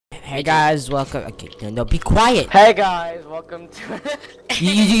Hey guys, welcome. Okay, no, be quiet. Hey guys, welcome to.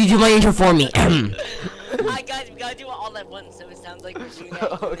 you do my intro for me. Hi guys, we gotta do it all at once, so it sounds like we're shooting at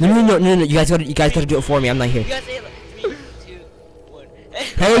each other. No. You guys gotta do it for me. I'm not here. You guys say it like 3, 2, 1.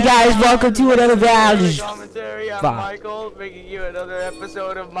 Hey guys, welcome to another round. Commentary. I'm Michael, bringing you another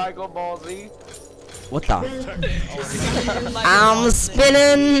episode of Michael Ballsy. What the? I'm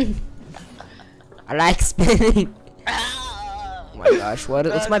spinning. I like spinning. Oh my gosh,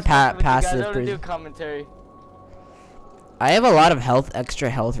 what's my passive? Do commentary. I have a lot of extra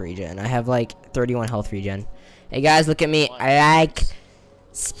health regen. I have like 31 health regen. Hey guys, look at me. I like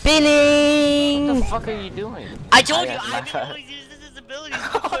spinning. What the fuck are you doing? I told you, I can always use this ability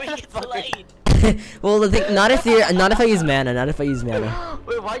before he gets delayed. Well, the thing, not if I use mana.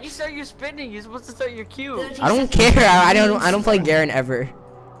 Wait, why'd you start your spinning? You're supposed to start your Q. I don't care. I don't play Garen ever.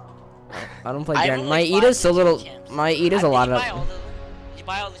 I don't play Garen. My Ida's so little. My Ida's a lot of. Did you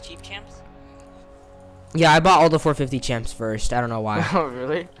buy all the cheap champs? Yeah, I bought all the 450 champs first. I don't know why. Oh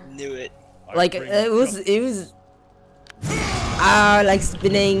really? Knew it. Like it was. Like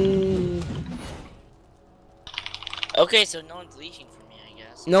spinning. Okay, so no one's leashing for me, I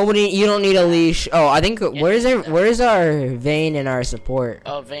guess. Nobody. You don't need a leash. Oh, I think where's our Vayne and our support?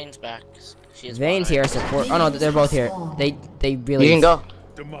 Oh, Vayne's back. Vayne's here, support. Oh no, they're both here. They really. You can go.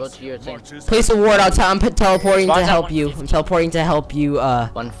 Go to your thing. Place a ward. I'm teleporting to help you. I'm teleporting to help you.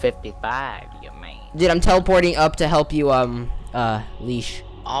 155, you man. Dude, I'm teleporting up to help you. Leash.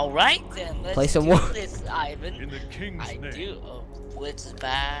 All right then. Let's Place a do ward. this, Ivan. I do. Oh, Blitz is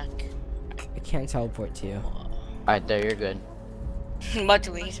back. I can't teleport to you. Alright, there, you're good. Much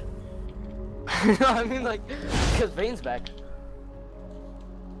leash. No, I mean like, because Vayne's back.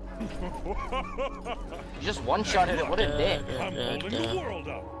 You just one-shotted it. What a dick. I'm holding the world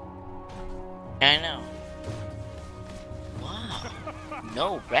up. I know. Wow.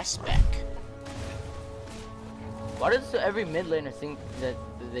 No respect. Why does every mid laner think that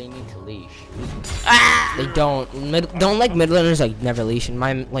they need to leash? Ah! They don't. Don't like mid laners like never leash, and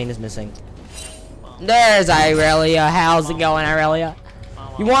my lane is missing. There's Irelia. How's it going, Irelia?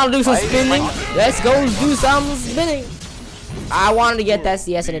 You want to do some spinning? Let's go do some spinning. I wanted to get that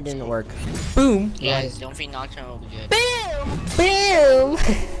CS and it didn't work. Boom. Guys, don't think Nocturne will be good. Boom. Boom.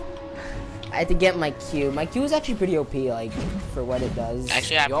 I had to get my Q. My Q is actually pretty OP, like for what it does.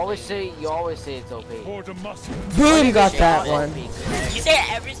 Actually, You always say it's OP. Boom. Got that one. You say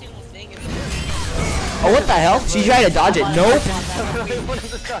every single thing. Oh, what the hell? She tried to dodge it. Nope.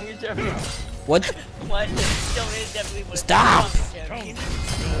 What? What? Definitely Stop.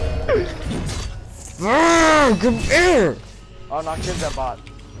 Come here. Oh, Nocturne's a bot.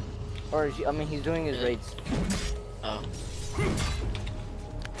 Or, I mean, he's doing his raids. Oh.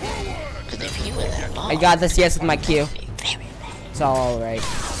 If you were there, I got the CS with my Q. It's all right.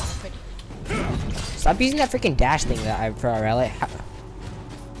 Stop using that freaking dash thing that I for Irelia.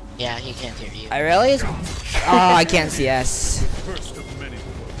 Yeah, he can't hear you. Irelia? Oh, I can't CS.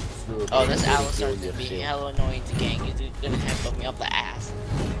 Oh, this Alistar is gonna be hella annoying to gank. He's gonna headbutt me up the ass.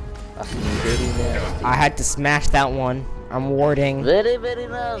 I had to smash that one. I'm warding. Very, very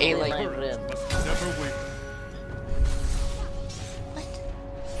nice. Hey, like,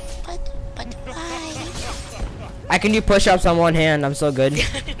 But why? I can do push-ups on one hand. I'm so good.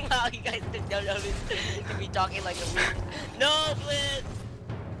 Wow, you guys don't notice to be talking like a weird. No, Blitz.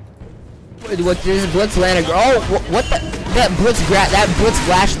 What this Blitz land? Oh, what the? That Blitz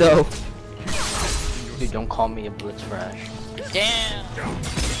flash though. Dude, don't call me a blitz fresh. Damn.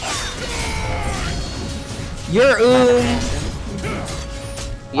 You're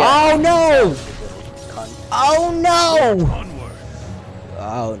Yeah. Oh no! Cunt. Oh no!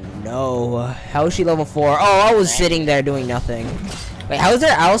 Oh no! How is she level 4? Oh, I was sitting there doing nothing. Wait, how is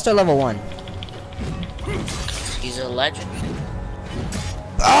there Alistar level 1? He's a legend.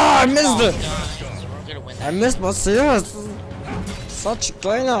 Ah, I missed Oh, it! guys, we're gonna win that. I missed my CS. Such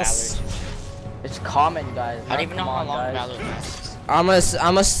goodness. It's common, guys. I don't even know how long guys. Valor lasts.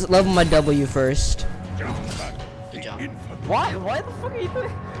 I'm gonna level my W first. Good job. Why? Why the fuck are you doing?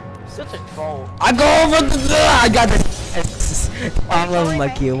 You're such a troll. I go over the. I got this. I'm leveling my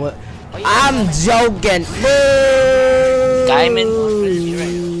Q. What? I'm joking. Diamond.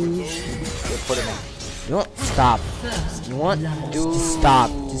 Put him in. You want stop? You want? Dude, Just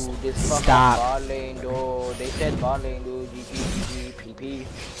stop. this Just fucking stop. bot lane, dude. They said bot lane, dude. GG, PP.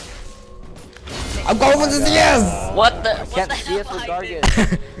 I'm going for the CS. What the? Can't see us with Gargus.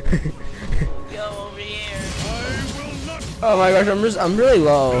 Go over here. Oh my gosh, I'm really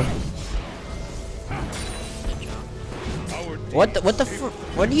low. What the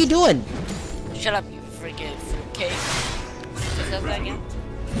what are you doing? Shut up, you freaking fruitcake. Just that again?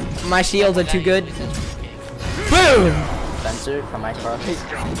 My shields are too good. Boom! Spencer from my Carly.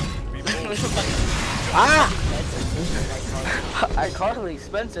 Ah! Carly,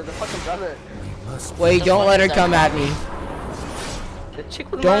 Spencer, the fucking brother. Wait, don't let her come at me. The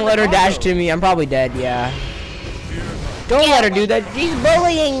chick with Don't let her dash to me. I'm probably dead, yeah. Don't let her do that. She's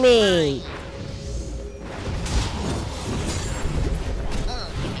bullying me.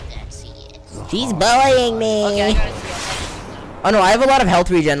 She's bullying me. Okay, I gotta see. Oh no, I have a lot of health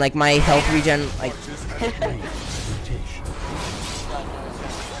regen. Like my health regen, like.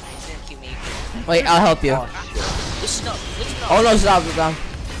 Wait, I'll help you. Listen up. Oh no, stop. Is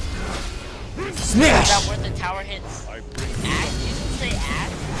Smash! that where the tower hits? Axe? You didn't say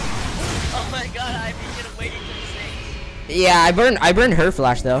axe? Oh my god, I've been waiting for the 6. Yeah, I burned her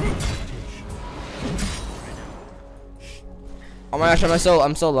flash though. Oh my gosh, I'm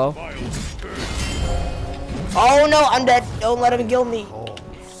so low. Oh no, I'm dead. Don't let him kill me.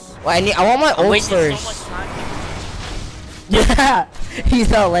 Wait, I want my ult first. So much time. Yeah, he's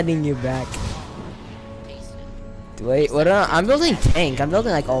not letting you back. Wait, what? I'm building tank. I'm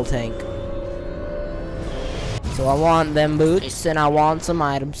building like all tank. So I want them boots and I want some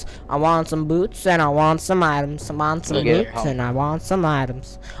items. I want some boots and I want some items. I want some boots and I want some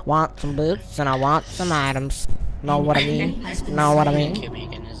items. Want some boots and I want some items. Know what I mean? Know what I mean?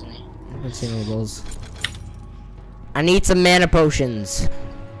 Let's see one of those. I need some mana potions.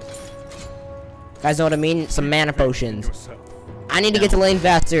 Guys know what I mean? Some mana potions. I need to get to lane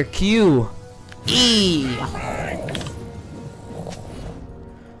faster. Q. E.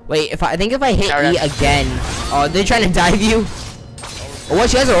 Wait, I think if I hit E again. Oh, they're trying to dive you. Oh, what?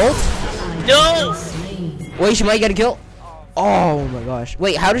 She has her ult? No! Wait, she might get a kill. Oh my gosh.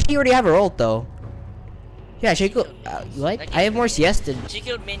 Wait, how does she already have her ult though? Yeah, she could. What? I have more CS than. She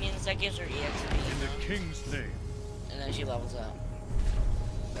killed minions. That gives her EXP. In the king's name. And then she levels up.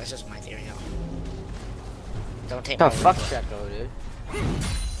 That's just my theory now. Don't take The my fuck word for it. that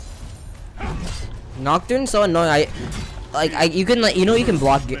dude? Nocturne's so annoying. You can you can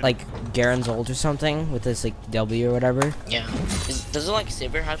block like Garen's ult or something with this like W or whatever. Yeah. Doesn't like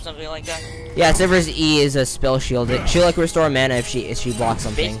Sivir have something like that? Yeah, Sivir's E is a spell shield. She'll like restore mana if she blocks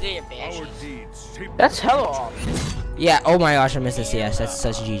something. Basically a banshee. That's hella off. Yeah. Oh my gosh, I missed the CS. That's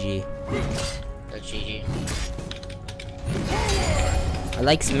such GG. That's GG. I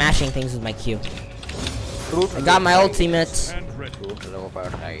like smashing things with my Q. I got my ultimate. And ready. Oh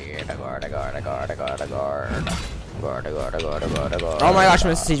my gosh, I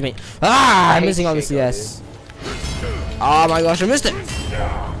missed the siege mate. Ah, I'm missing all the CS. Oh my gosh, I missed it.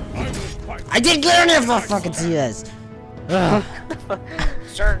 I did get on there for fucking CS. Ugh.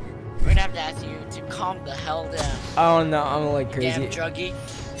 Sir, we're gonna have to ask you to calm the hell down. Oh no, I'm like Damn crazy. druggy.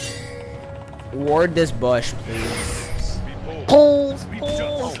 Ward this bush, please. Pulls.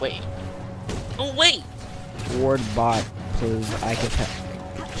 Oh wait. Oh wait. Ward bot, please. I can tell you.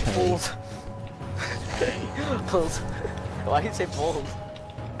 Pulls. Pulls. Why do you say pulls?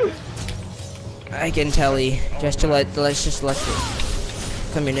 I can tell you. Just to let's just let it.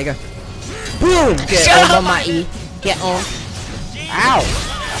 Come here, nigga. Boom! Get over my E. Get on. Ow!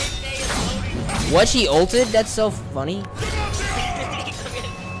 What, she ulted? That's so funny.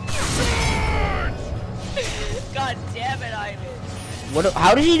 God damn it, Ivan. What?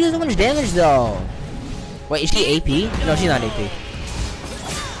 How did she do so much damage though? Wait, is she AP? No, she's not AP.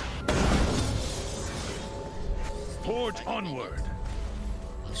 Forge onward.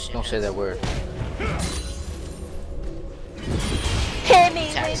 Oh, shit. Don't say that word. Hit me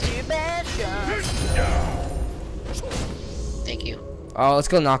with your bad shot. Thank you. Oh, let's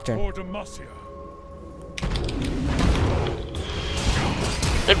go Nocturne. For Demacia.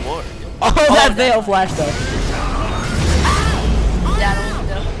 Good work. Oh, that veil flash though.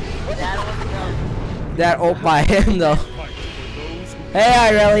 That ult by him though. Hey,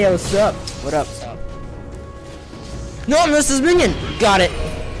 Irelia, what's up? What up? No, I missed his minion. Got it.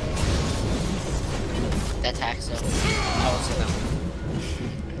 That tax though. Oh, so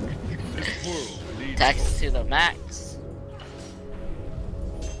tax to the max.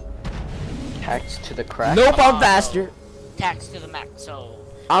 Tax to the crack. Nope, I'm faster. Tax to the max. So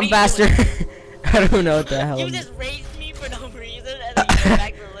I'm faster. I don't know what the hell. You just raised me for no reason and then you go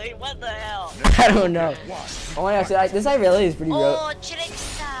back to late. What the hell? I don't know. Oh my gosh, this Irelia is pretty rough. Oh,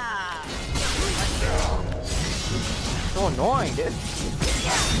 Chirixa. So annoying, dude.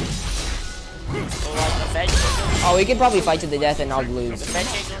 Well, like the Fed Jiggles, Oh, we could probably fight to the death and I'll lose. the Fed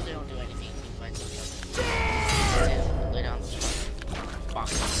Jiggles, they don't do anything. We fight sometimes. Lay down the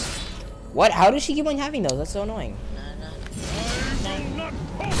boxes. What? How does she keep on having those? That's so annoying.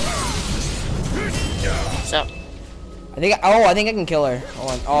 What's up? I think I can kill her.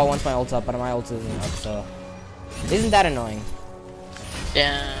 Oh, once my ult's up, but my ult isn't up, so. Isn't that annoying?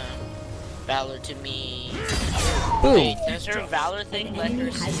 Damn. Valor to me. Boom. Wait, does her Valor thing let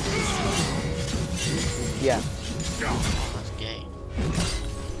her see? Yeah. Oh, that's gay.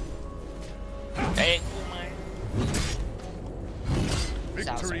 Hey, cool, man.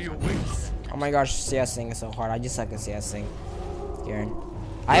 Victory awaits. Oh my gosh, CSing is so hard. I just suck at CSing. Garen.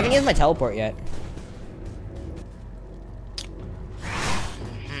 I haven't used my teleport yet.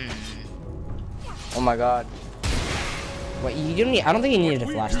 Oh my god. Wait, you don't need. I don't think you needed to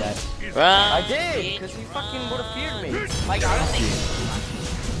flash that. I did, because he fucking would have feared me. Like, I don't think.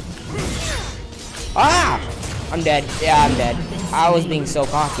 Ah! I'm dead. Yeah, I'm dead. I was being so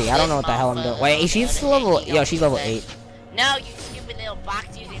cocky. I don't know what the hell I'm doing. Wait, she's level. Yo, she's level 8. No, you stupid little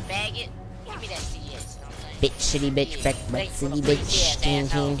box using faggot. Give me that CS. Bitch, city, bitch, wreck city, bitch,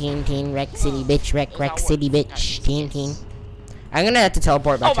 teen, wreck city, bitch, wreck city, bitch, teen. I'm gonna have to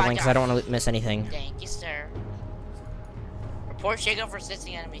teleport back to lane because I don't want to miss anything. Thank you, sir. Report Shaco for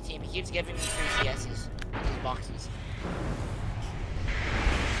assisting enemy team. He keeps giving me free CSs. These boxes.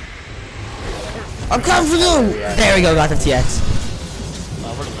 I'm coming for you! There we go, got the TX.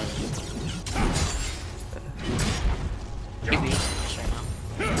 Well, we're done.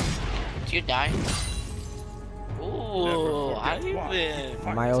 Do you die? Ooh, how do you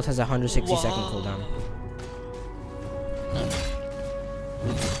win? My ult has a 160-second cooldown.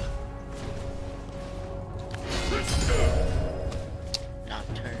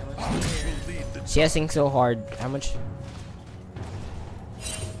 CSing so hard. How much?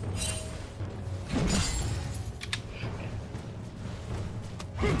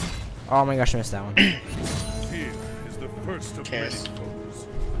 Oh my gosh, I missed that one. Fear is the first of many foes.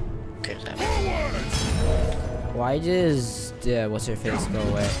 Why does what's her face go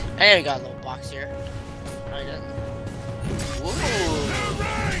away? Hey, I got a little box here. No, he doesn't. Ooh.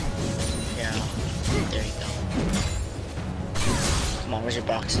 Yeah. There you go. Come on, where's your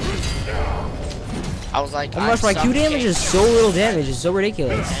box? I was like, oh my gosh, my Q damage is so little damage. It's so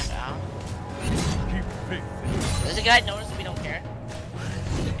ridiculous. Does the guy notice we don't care?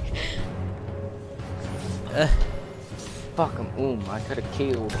 Fuck him. I could have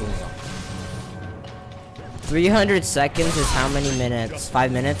killed him. 300 seconds is how many minutes?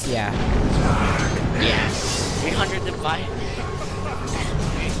 5 minutes? Yeah. Yeah. 300 divided.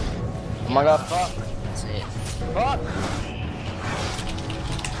 Oh my god, fuck. That's it. Fuck.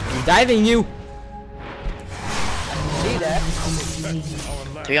 I'm diving you. See that?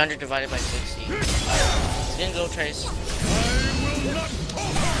 300 divided by 60. He's gonna go trace.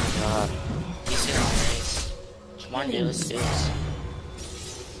 God. He's gonna trace. Come on, dude, let's do this.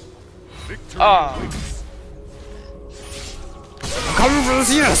 Oh. I'm coming for the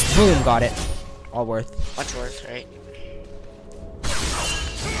CS. Boom, got it. All worth. Much worth, right?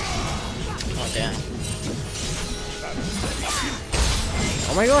 Oh, damn.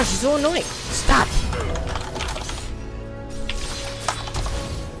 Oh my gosh, she's so annoying. Stop.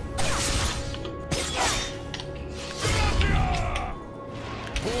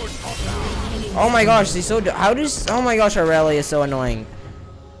 Oh my gosh, she's so. How does? Oh my gosh, Aurelia is so annoying.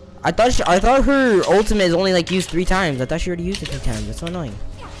 I thought her ultimate is only like used 3 times. I thought she already used it 3 times. That's so annoying.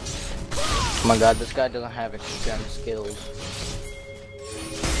 Oh my god, this guy doesn't have extreme skills.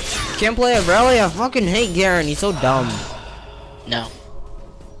 Can't play Aurelia. I fucking hate Garen. He's so dumb. No.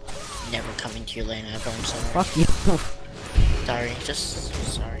 Never coming to your lane ever, I'm sorry. Fuck you. Sorry, just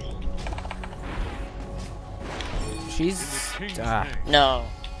sorry. She's. No.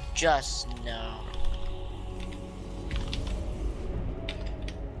 Just no.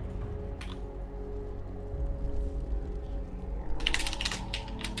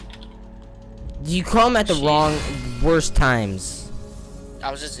 You come at the wrong, worst times. I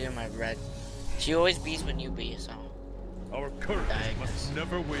was just doing my red. She always beats when you beat, so. Our courage must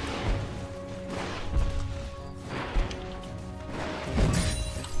never waver.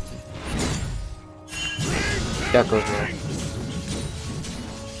 That goes there.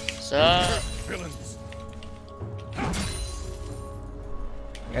 So. Villains.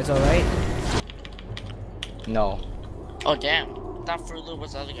 You guys alright? No. Oh, damn. I thought Fruit Loop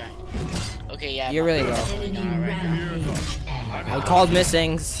was the other guy. Okay, yeah. You're really low. I called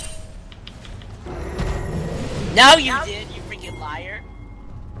missings. No, you did, you freaking liar.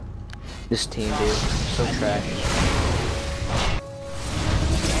 This team, dude, so trash.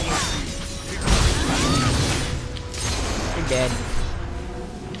 You're dead.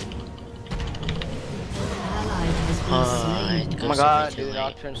 Oh my god, dude,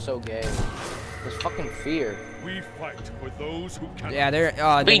 Nocturne's so gay. This fucking fear. We fight for those who can. Yeah, they're Wait,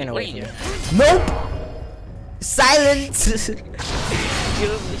 gonna what are wait. you Nope. Silence! She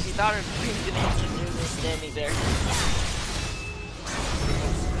thought her dream didn't have to do this standing there.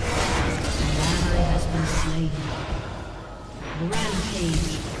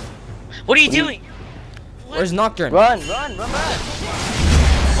 Rampage. What are you doing? Where's Nocturne? Run back.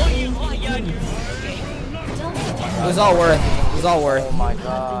 Oh, yeah, you're okay. It was all worth. It was all worth. Oh my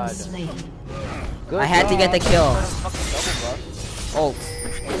god. Good I had to get the kill. Fucking double, Ult.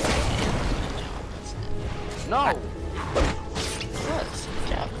 bro. No.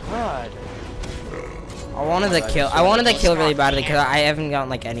 God. I wanted the kill. I wanted the kill really badly because I haven't gotten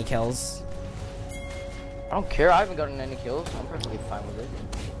like any kills. I don't care. I haven't gotten any kills. I'm perfectly fine with it.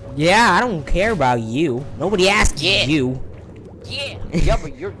 Yeah, I don't care about you. Nobody asked you. Yeah. Yeah,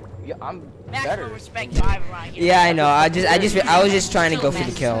 but you're. Yeah, I'm Maximum better. respect to Ivan right here. Yeah, I know. I was just trying to go for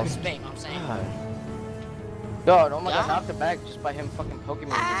the kill. Respect, you know what I'm saying? God, oh my god, knocked the back just by him fucking poking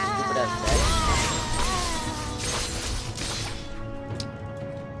me with this stupid ass bag.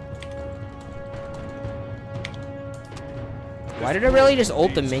 Why did I really just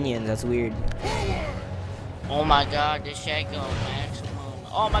ult the minions? That's weird. Oh my god, this shit go maximum.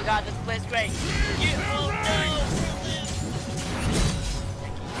 Oh my god, this plays great. Yeah, oh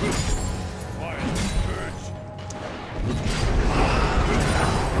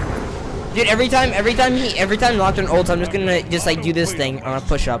Dude, every time Nocturne ults, I'm just gonna like do this thing. I'm gonna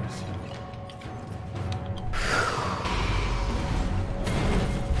push up.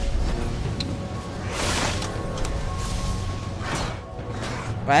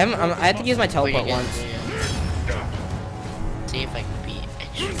 I have to use my teleport once. See if I can beat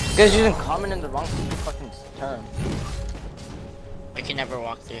extra. You guys using common in the wrong fucking term. I can never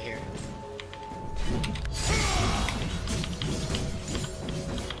walk through here.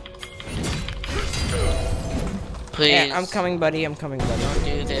 Please. Yeah, I'm coming, buddy. I'm coming, buddy. Don't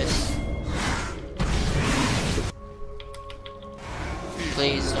do this.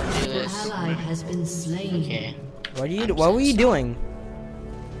 Please don't do Your this. ally has been slain. Okay. What were you doing?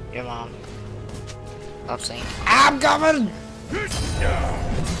 Your mom. Stop saying. I'm coming!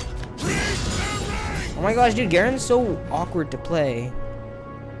 Oh my gosh, dude, Garen's so awkward to play.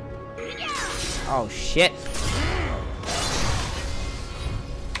 Oh shit.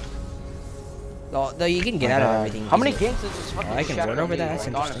 Though you can get out of everything. How many easily. games does this fucking I can shadow ward over need, that, that's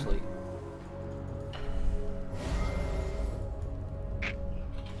like, interesting. honestly?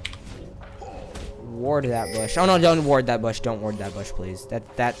 Ward that bush. Oh no, don't ward that bush. Don't ward that bush, please.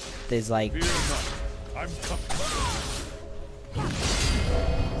 That is like. Fear not. I'm coming. I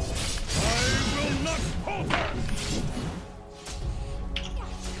will not falter.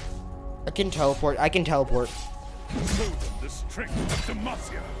 I can teleport. I can teleport. Show them the strength of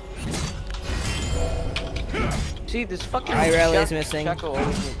Demacia. See, this fucking Irelia is missing. Shaco always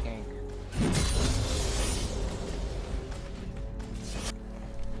needs gank.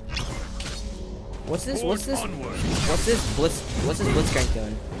 What's this? Forge onward. What's this blitzcrank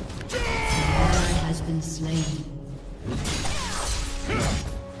doing? Ally has been slain.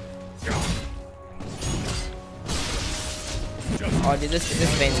 Oh, dude, this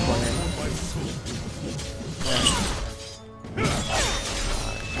Vane's corner.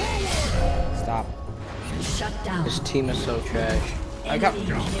 Stop. Shut down. This team is so trash. I come.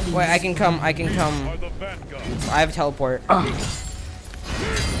 Wait, I can come. Are the vanguard. I have teleport. I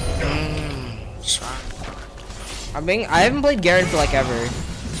haven't played Garen for like ever.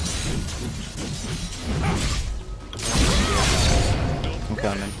 I'm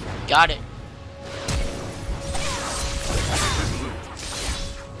coming. Got it.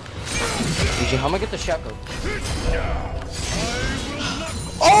 DJ, how am I get the Shaco?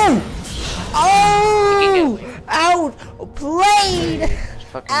 Oh! Oh! Outplayed!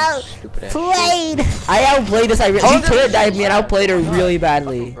 Fucking stupid ass Outplayed! I outplayed this. She turret dived me and outplayed her really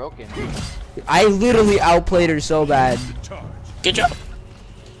badly. broken. I literally outplayed her so bad. Charge. Good job.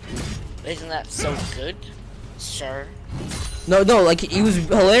 Isn't that so good, sir? No, like it was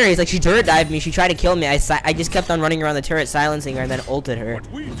hilarious. Like she turret dived me. She tried to kill me. I just kept on running around the turret, silencing her, and then ulted her.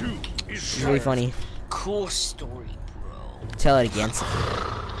 What we do is It's really funny. Cool story, bro. Tell it again.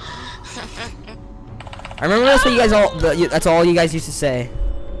 I remember that's what you guys all. That's all you guys used to say.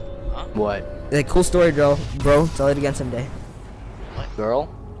 What? Like cool story, bro. Tell it again someday. Girl?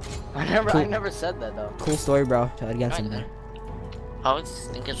 I Cool. never said that though. Cool story, bro. Tell it again No, I someday. I was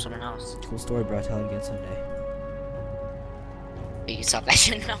thinking of someone else. Cool story, bro. Tell it again someday. You can stop that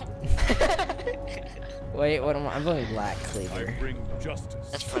shit now. Wait, what am I? I'm going black I Cleaver. bring justice.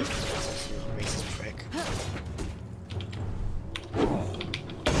 That's French justice, you racist prick.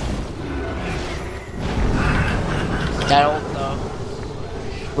 That old though.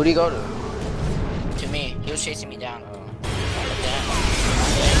 Who do you go to? To me. He was chasing me down.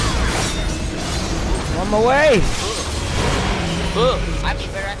 On my way. Ooh, I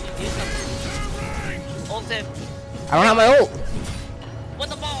better actually do something. Ult him. I don't have my ult. What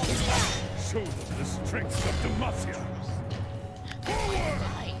the ball? Show them the strength of Demacia.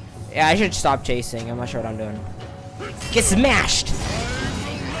 Yeah, I should stop chasing. I'm not sure what I'm doing. Get smashed.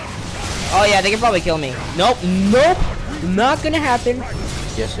 Oh yeah, they can probably kill me. Nope, nope, not gonna happen.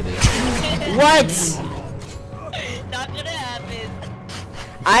 Yes, it is. What? Not gonna happen.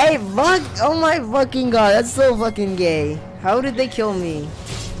 Oh my fucking god, that's so fucking gay. How did they kill me?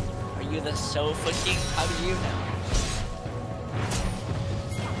 Are you the so fucking? How do you know?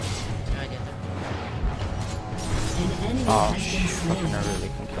 Can I get there? An enemy Oh, has been fucking slain. I really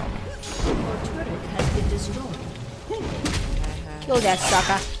can kill me. Your turret has been destroyed. Kill that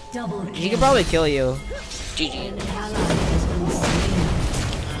sucker. Double He kill. could probably kill you. GG. An ally has been slain.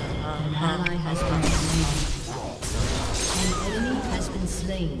 An ally has been slain. An enemy has been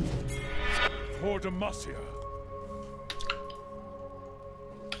slain. For Demacia.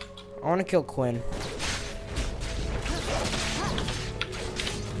 I want to kill Quinn.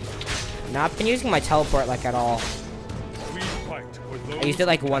 Not been using my teleport like at all. We fight for those. I used it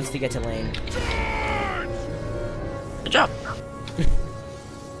like once to get to lane. Good job.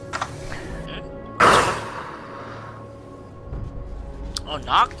 Oh,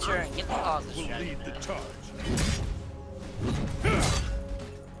 Nocturne, get the call this Will dragon. lead the charge.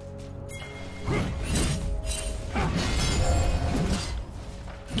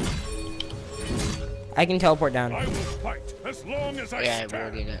 I can teleport down. I will fight as long as I Yeah, we stand.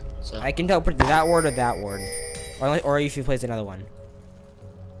 already did it. So I can teleport to that ward or that ward. Or if you place another one.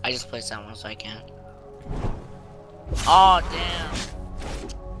 I just placed that one, so I can't. Oh damn!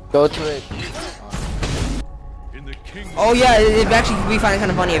 Go to it. In the kingdom. Oh yeah, it'd actually be kind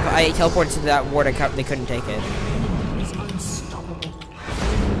of funny if I teleported to that ward and they couldn't take it. Is unstoppable.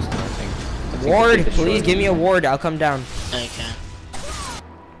 Ward, please give me a ward. I'll come down. I can't.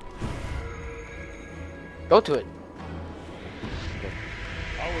 Go to it.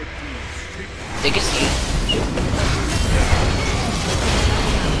 Our teams take They can see it.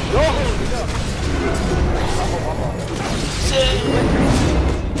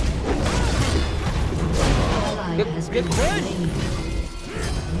 Ally has been slain.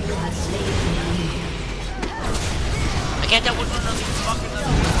 You have slain an enemy. I can't tell which one of these fuckers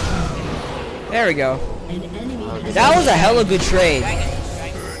are. There we go. An enemy has That was a hella good trade. Dragon.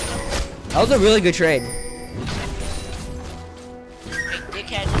 That was a really good trade. Big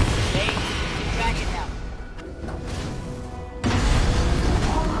dickhead. Hey, dragon now.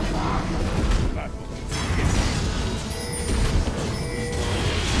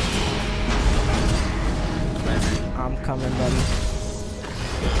 I'm coming, buddy.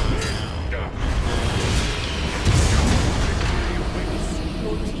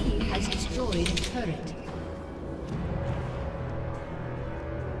 Your team has destroyed a turret.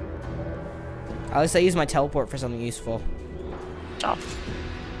 At least I use my teleport for something useful. Oh,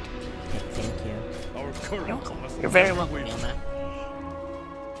 Thank you. our current must you're very never welcome, waver. man.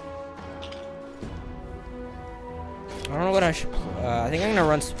 I don't know what I should. I think I'm gonna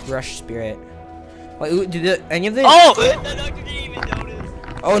run Rush Spirit. Wait, did any of the? Oh! The doctor didn't even notice.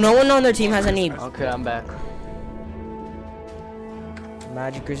 Oh, no one on their team has any Okay, I'm back.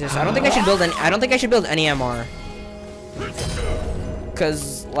 magic resist. I don't think I should build any. I don't think I should build any MR.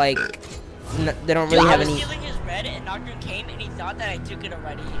 Cause like, they don't really I have was any. stealing his red, and Doctor came, and he thought that I took it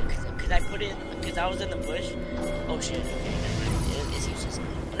already, cause I put it, cause I was in the bush. Oh shit! Okay, never mind. It's useless.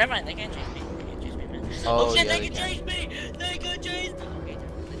 Oh, never mind. They can't chase me. They can't chase me, man. Oh, Shit! yeah, They they can can. chase me. They can chase me.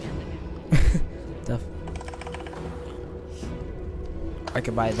 Okay, Stuff. I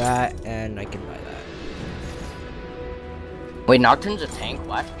could buy that, and I can buy that. Wait, Nocturne's a tank?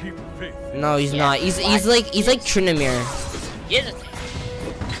 What? Keep faith. No, he's Yeah, not. He's like Trinamir. he is a tank.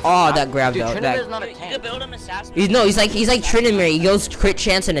 Oh, that grabbed Dude, out. Trinimir's That. not a You could tank. build him assassin. He's like Trinamir. He goes crit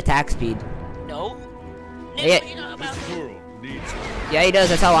chance and attack speed. No. Yeah. Nick, what you know about This world needs Yeah, he does.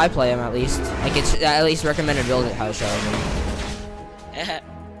 That's how I play him, at least. Like, it's at least recommended build it how it shows me.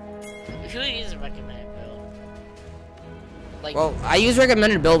 Who is a recommended build? Like, Well, I use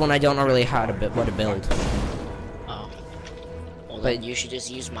recommended build when I don't know really how to what to build. oh. Well, then you should just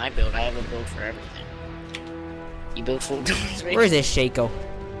use my build. I have a build for everything. You build full guns, right? Where is this Shaco?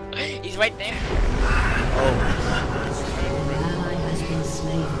 He's right there. An ally has been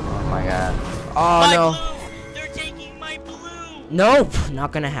slain. Oh my god. Oh My no. blue! They're taking my blue! Nope,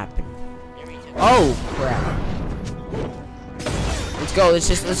 not gonna happen. There he took it. Oh crap. Let's go.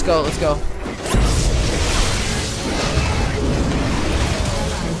 Let's go.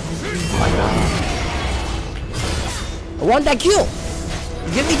 I want that kill.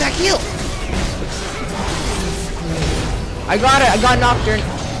 Give me that kill. I got it. I got Nocturne.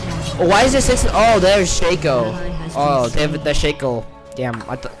 Oh, why is there 6? Oh, there's Shaco. Oh, they have the Shaco. Damn.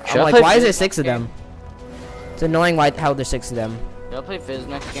 I'm like, why is there 6 of them? It's annoying how there's 6 of them. Y'all play Fizz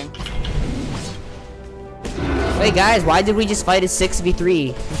next game? Wait, guys, why did we just fight a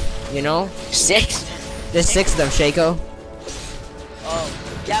 6v3? You know? 6? There's 6 of them, Shaco.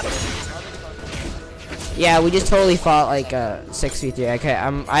 Oh, yeah, but Yeah, we just totally fought like 6v3. Okay,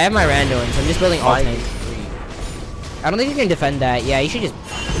 I have my randoms. I'm just building all tank. I don't think you can defend that. Yeah, you should just.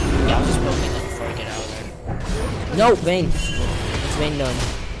 yeah, I'll just building it before I get out there. No, Vayne. It's Vayne done.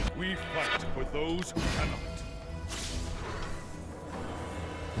 We fight for those who cannot.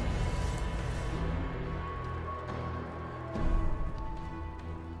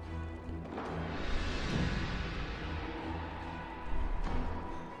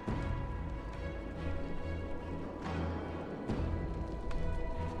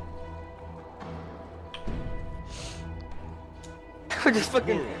 We're just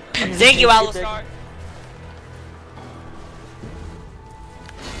fucking. Thank you, Alistar.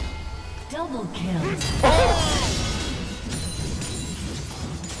 Double kill.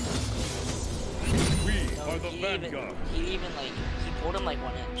 We are the He vanguard. even like, he pulled him like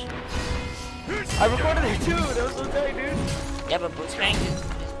 1 inch. I recorded it too. That was so tight, dude. Yeah, but Blitzcrank just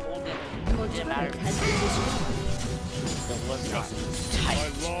pulled it. Your It didn't matter. turret has been destroyed. It was not By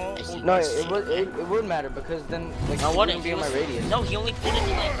tight. law, No, it would matter because then like No, it what? wouldn't be on my radius. No, he only pulled it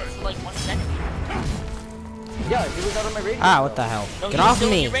for like 1 second. Yeah, he was out of my radius. Ah, what the hell? No, Get he was off still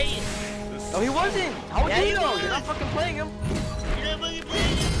of in me. your radius. No, he wasn't. How would Yeah, you he know? was. You're not fucking playing him. You're not fucking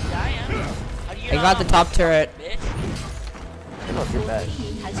playing. Yeah, I am. How do you I not got the know, top turret. bitch? Shut up, you're bad.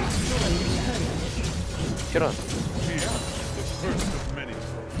 Team has destroyed a turret. Shut up. fear, the first of many.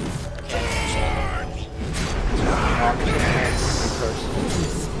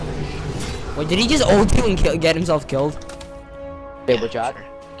 Wait, did he just ult you and get himself killed? Say what, Jot?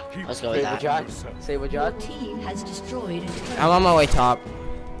 Let's go Say with what, that. Jot? Say what, Your Jot? team has destroyed a turret. I'm on my way top.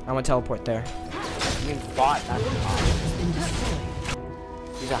 I'm gonna teleport there. You mean bot, not top. Has been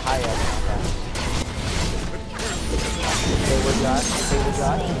destroyed. He's a high up. Say what, Jot? Say what,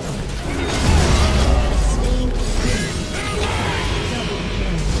 Jot?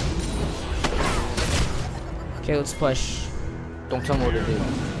 Okay, let's push. Don't tell me what to do.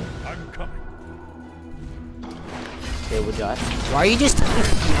 I'm coming. Say what, Jot? Why are you just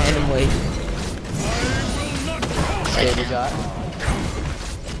randomly? Say what, Jot?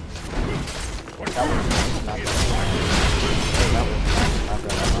 That was not bad. That was not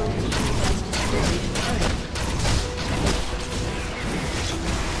bad.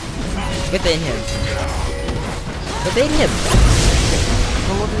 Get the in him. Get the in him.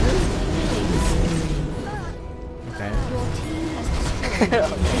 Okay. Your team has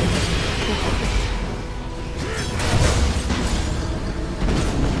destroyed.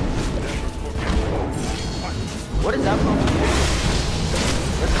 What is that from?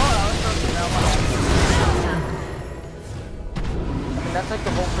 Let's call it Alistar from now on. I mean, that's like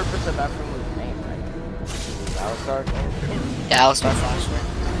the whole purpose of Ephraim's name, right? Alistar. Yeah, Alistar flash.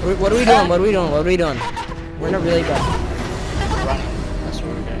 What are we doing? What are we doing? What are we doing? We're in a really bad. Running. That's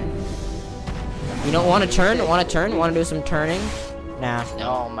what we're doing. You don't want to turn? Want to turn? Want to do some turning? Nah.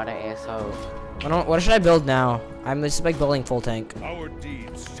 No, my asshole. What should I build now? I'm just like building full tank. Our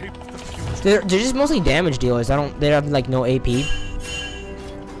deeds shape the future. They're just mostly damage dealers. They have like no AP.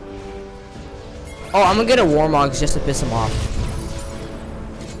 Oh, I'm gonna get a Warmogs just to piss him off.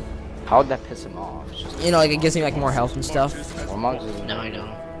 How'd that piss him off? It's just You know, like it gives me like more health and stuff. Warmogs is No, I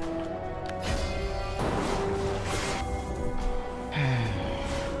don't.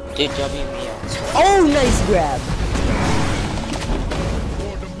 Dude, WBL. Oh, nice grab.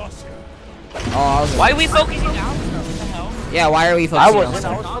 For Demacia. Oh, I was. Why are we focusing Alistar? What the hell? Yeah, why are we I focusing on wasn't. I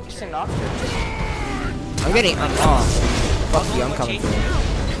stuff? was focusing Nocturne. I'm getting. Oh, fuck you. I'm coming.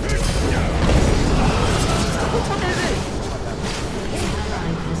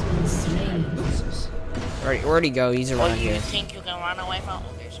 Ally has been slain. Where'd he go? He's Oh, around you here. think you can run away from?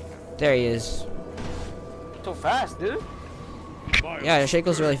 Okay, sure. There he is. So fast, dude. Yeah,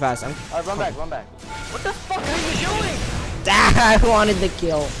 Shaco's really fast. I'm. Alright, run back, run back. What the fuck are you doing? I wanted the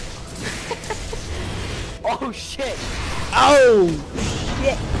kill. Oh shit. Oh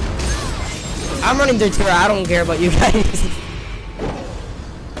shit. I'm running through turret. I don't care about you guys.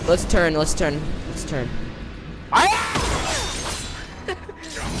 Let's turn. Let's turn. Let's turn.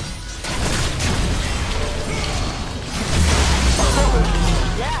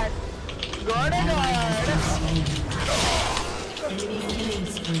 Dad. Guard and guard. Enemy killing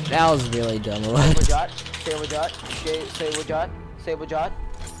spree. That was really dumb. Say Wajat.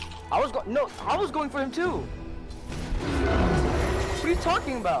 I was going for him too. What are you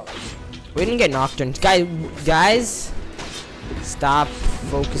talking about? We didn't get Nocturne. Guys, stop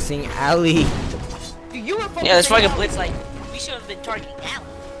focusing Ali. You were focusing. Yeah, this fucking on- blitz like we should have been targeting Alan.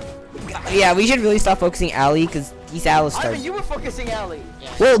 Yeah, we should really stop focusing Ali because he's Alistar. You were focusing Ali.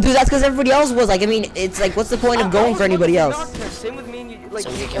 Well, dude, that's because everybody else was. Like, I mean, it's like, what's the point of going for anybody else? Same with me and you, like,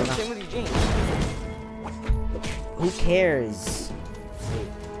 So we can kill same with Eugene. Who cares?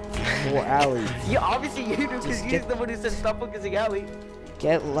 For Ali. Yeah, obviously you do because Just he's get- the one who said stop focusing Ali.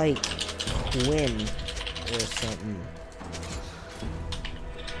 Get like Quinn or something.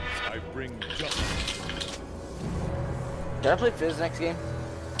 I bring justice. Did I play Fizz next game?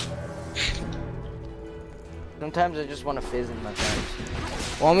 Sometimes I just want to Fizz in my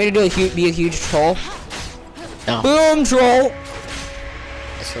times. Want me to do be a huge troll? No. Boom, troll!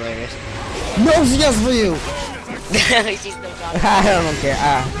 That's hilarious. No CS for you! She's still talking. I don't care.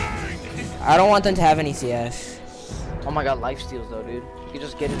 I don't want them to have any CS. Oh my god, life steals though, dude. You can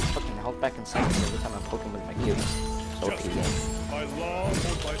just get his fucking health back in seconds every time I poke him with my Q. So OP game. My law or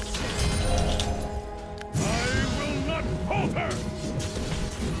my sword. I will not falter.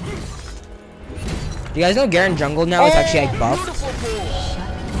 Do you guys know Garen jungle now is actually like buffed?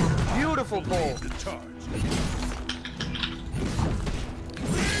 Beautiful pull. The charge.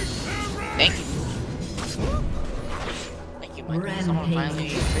 Thank you. Thank you, Michael. Someone finally.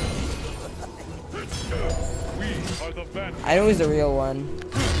 We are the vanguard. I know he's the real one.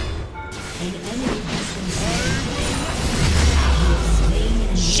 An enemy has been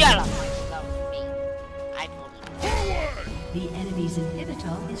slain. Shut up. That was me. I pulled him. Forward. The enemy's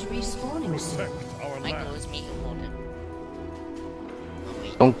inhibitor is respawning soon. Protect our Michael, it land. was me who pulled him. Oh,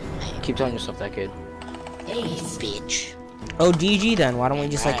 wait. Don't keep telling yourself that, kid. Ace. Bitch. Oh, DG then. Why don't we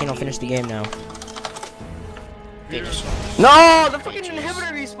just like, you know, finish the game now? Finish. No, the fucking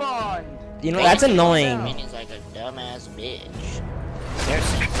inhibitor respawned. You know, that's annoying. Minions like a dumbass bitch. They're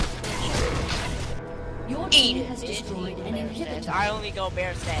sensitive. Your Eat team it, has bitch. destroyed an Bear stats. inhibitor. I only go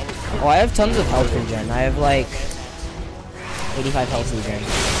bear stats. Oh, I have tons of health regen. I have like 85 health regen.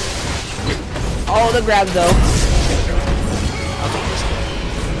 Oh, the grab though.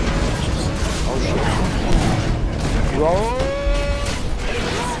 Roll.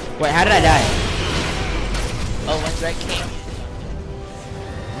 Wait, how did I die? Oh, when's Red King?